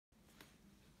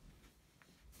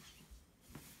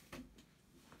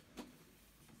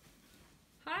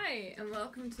Hi, and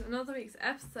welcome to another week's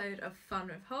episode of Fun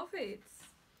with Whole Foods.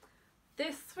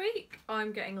 This week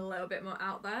I'm getting a little bit more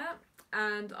out there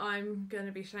and I'm going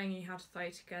to be showing you how to throw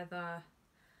together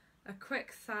a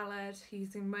quick salad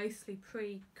using mostly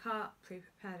pre-cut,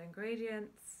 pre-prepared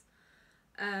ingredients,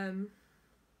 and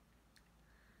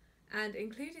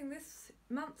including this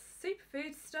month's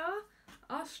superfood star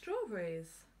are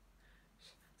strawberries.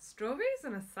 Strawberries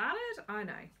in a salad? I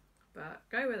know, but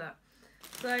go with it.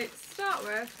 So to start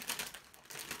with,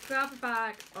 grab a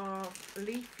bag of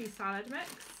leafy salad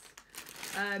mix.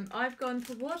 I've gone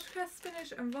for watercress,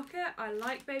 spinach and rocket. I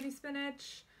like baby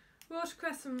spinach.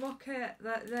 Watercress and rocket,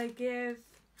 that they're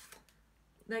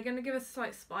going to give a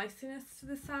slight spiciness to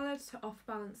the salad to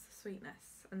off-balance the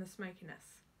sweetness and the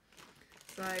smokiness.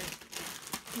 So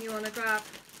you want to grab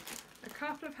a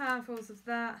couple of handfuls of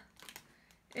that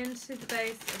into the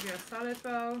base of your salad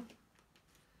bowl.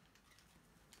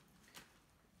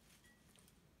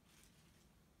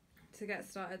 To get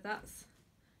started, that's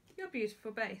your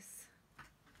beautiful base.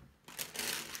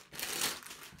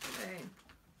 So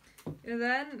you're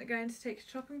then going to take your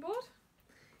chopping board.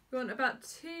 You want about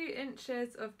 2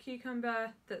 inches of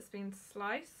cucumber that's been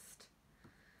sliced.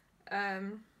 I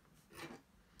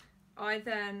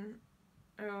then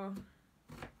will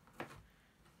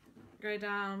go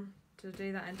down to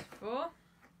do that into 4,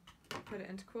 put it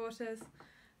into quarters.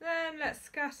 Then let's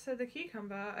scatter the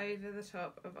cucumber over the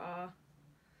top of our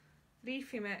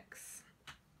leafy mix.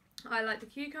 I like the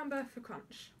cucumber for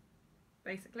crunch,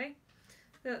 basically.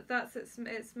 That's its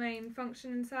main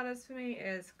function in salads for me,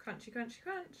 is crunchy, crunchy,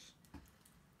 crunch.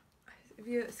 If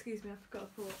you excuse me, I forgot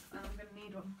a fork and I'm going to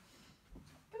need one.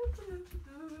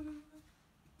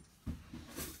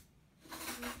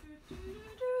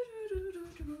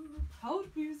 Hold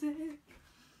music.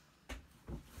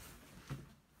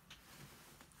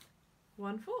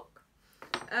 1 fork.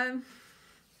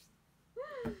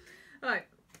 Right,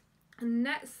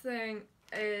 next thing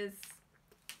is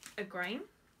a grain.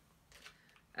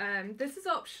 This is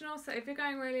optional, so if you're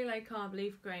going really low carb,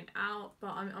 leave grain out, but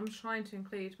I'm trying to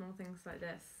include more things like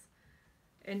this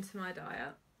into my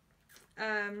diet.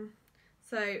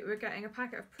 So we're getting a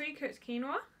packet of pre-cooked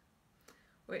quinoa,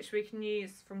 which we can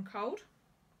use from cold.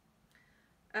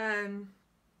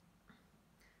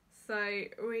 So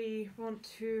we want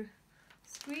to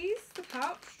squeeze the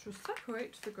pouch to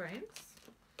separate the grains.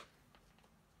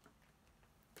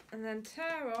 And then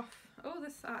tear off, oh,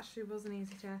 this actually was an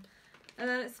easy tear. And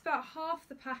then it's about half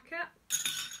the packet.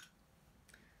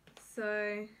 So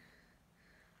I'm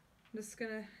just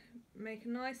gonna make a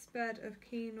nice bed of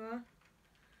quinoa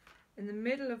in the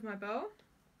middle of my bowl.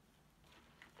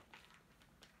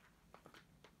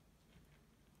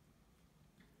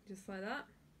 Just like that.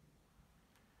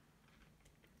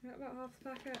 Is that about half the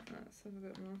packet? Let's have a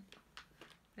bit more.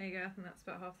 There you go, I think that's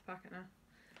about half the packet now.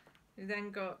 We've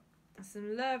then got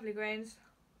some lovely grains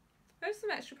with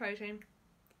some extra protein.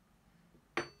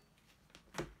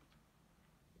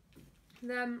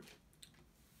 Then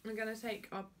we're going to take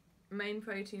our main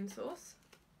protein source,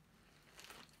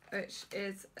 which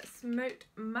is smoked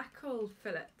mackerel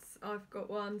fillets. I've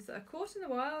got ones that are caught in the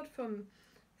wild from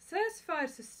certified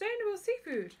sustainable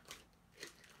seafood.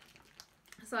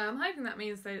 So I'm hoping that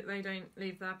means they don't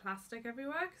leave their plastic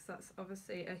everywhere, because that's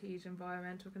obviously a huge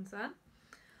environmental concern.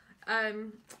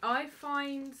 I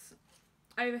find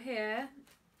over here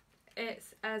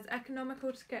it's as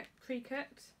economical to get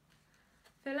pre-cooked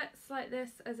fillets like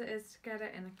this as it is to get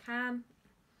it in a can.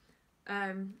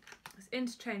 It's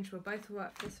interchangeable, both will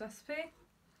work for this recipe.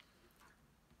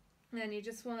 And then you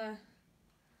just want to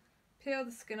peel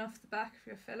the skin off the back of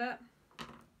your fillet.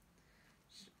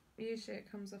 Usually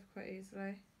it comes off quite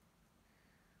easily.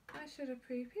 I should have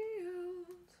pre-peeled.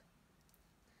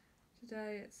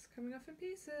 Today it's coming off in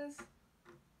pieces.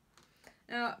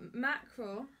 Now,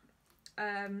 mackerel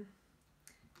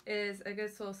is a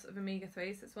good source of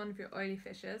omega-3s. It's one of your oily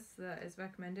fishes that is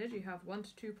recommended. You have 1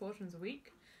 to 2 portions a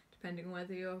week, depending on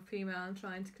whether you're female and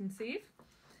trying to conceive.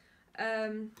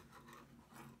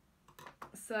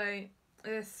 So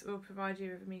this will provide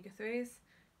you with omega-3s.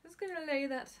 Just going to lay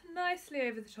that nicely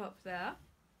over the top there.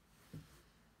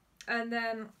 And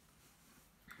then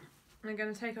we're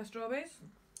going to take our strawberries.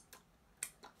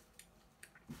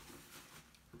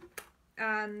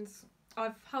 And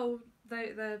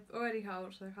they're already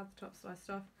whole, so they've had the top sliced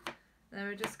off. And then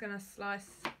we're just going to slice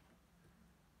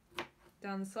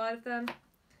down the side of them.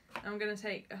 I'm going to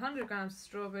take 100 grams of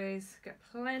strawberries, get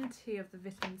plenty of the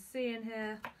vitamin C in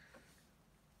here,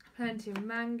 plenty of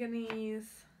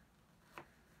manganese.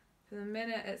 For the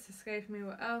minute it's escaping me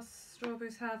what else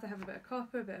strawberries have. They have a bit of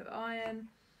copper, a bit of iron.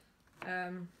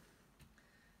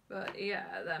 But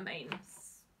yeah, their main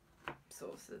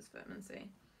sauces, vitamin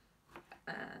C.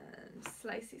 And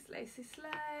slicey, slicey,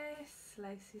 slice,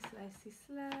 slicey, slicey,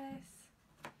 slice.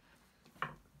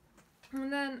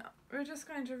 And then we're just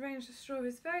going to arrange the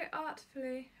strawberries very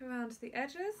artfully around the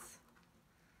edges.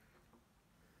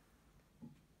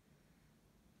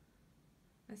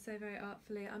 I say very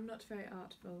artfully, I'm not very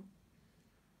artful.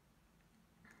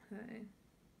 So,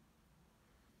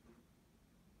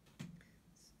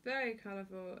 it's very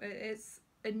colourful. It's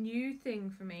a new thing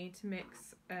for me to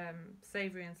mix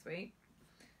savoury and sweet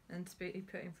and to be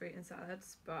putting fruit in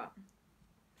salads, but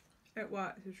it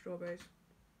works with strawberries.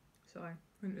 So I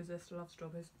couldn't resist, I love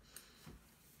strawberries.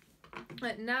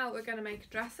 Right, now we're going to make a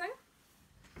dressing.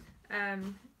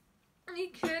 You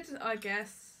could, I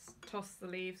guess, toss the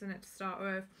leaves in it to start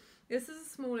with. This is a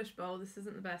smallish bowl, this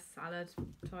isn't the best salad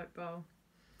type bowl.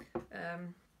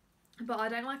 But I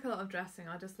don't like a lot of dressing,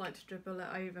 I just like to dribble it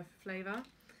over for flavour.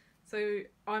 So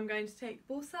I'm going to take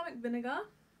balsamic vinegar.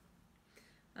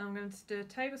 I'm going to do a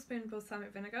tablespoon of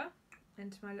balsamic vinegar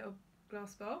into my little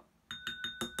glass bowl.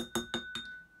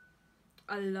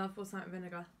 I love balsamic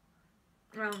vinegar.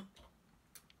 Well,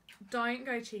 don't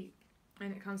go cheap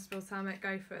when it comes to balsamic,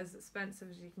 go for as expensive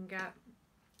as you can get.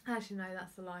 Actually no,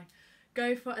 that's a lie.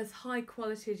 Go for as high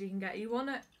quality as you can get. You want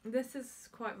it, this is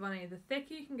quite funny, the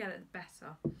thicker you can get it, the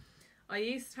better. I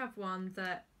used to have one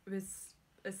that was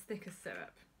as thick as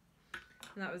syrup,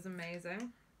 and that was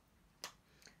amazing.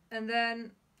 And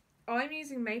then I'm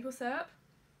using maple syrup.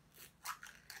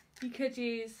 You could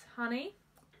use honey,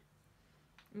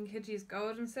 you could use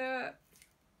golden syrup,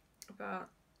 but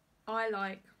I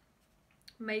like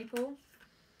maple.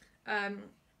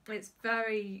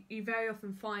 You very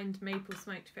often find maple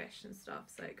smoked fish and stuff,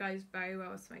 so it goes very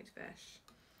well with smoked fish.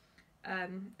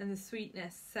 And the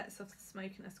sweetness sets off the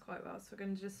smokiness quite well, so we're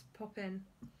going to just pop in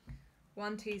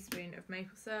 1 teaspoon of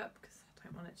maple syrup because I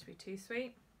don't want it to be too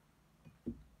sweet.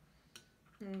 And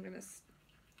I'm going to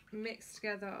mix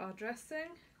together our dressing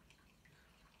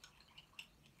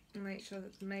and make sure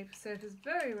that the maple syrup is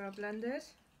very well blended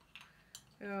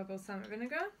with our balsamic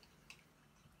vinegar.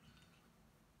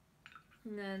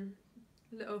 And then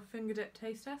a little finger dip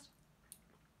taste test.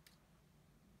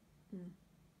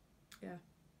 Yeah.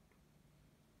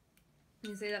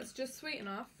 You see, that's just sweet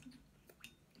enough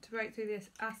to break through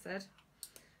this acid,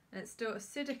 and it's still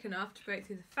acidic enough to break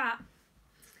through the fat,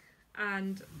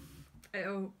 and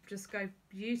it'll just go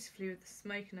beautifully with the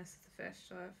smokiness of the fish.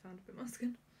 So I found a bit more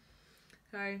skin.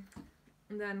 So I'm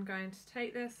then going to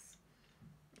take this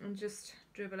and just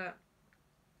dribble it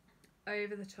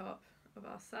over the top of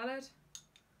our salad.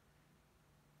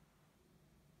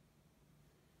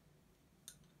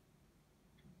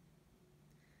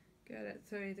 Get it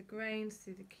through the grains,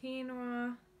 through the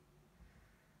quinoa,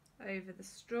 over the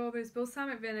strawberries.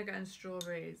 Balsamic vinegar and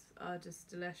strawberries are just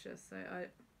delicious. So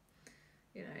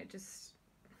just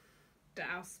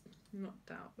douse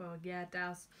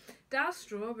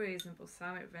strawberries in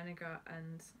balsamic vinegar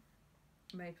and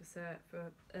maple syrup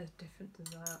for a different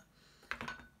dessert.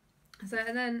 So,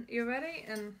 and then you're ready,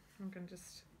 and I'm going to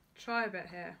just try a bit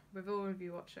here with all of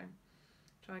you watching.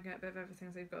 Try and get a bit of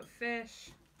everything. So you've got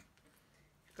fish,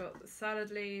 you've got the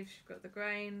salad leaves, you've got the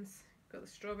grains, you've got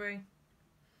the strawberry.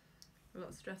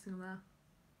 Lots of dressing there.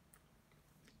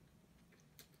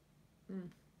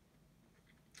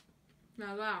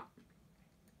 Now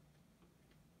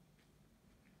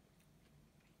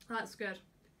that's good.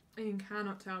 And you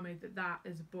cannot tell me that that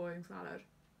is a boring salad.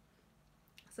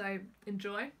 So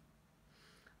enjoy.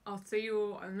 I'll see you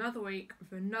all another week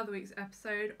for another week's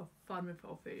episode of Fun with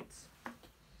Whole Foods.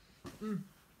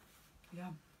 Yeah.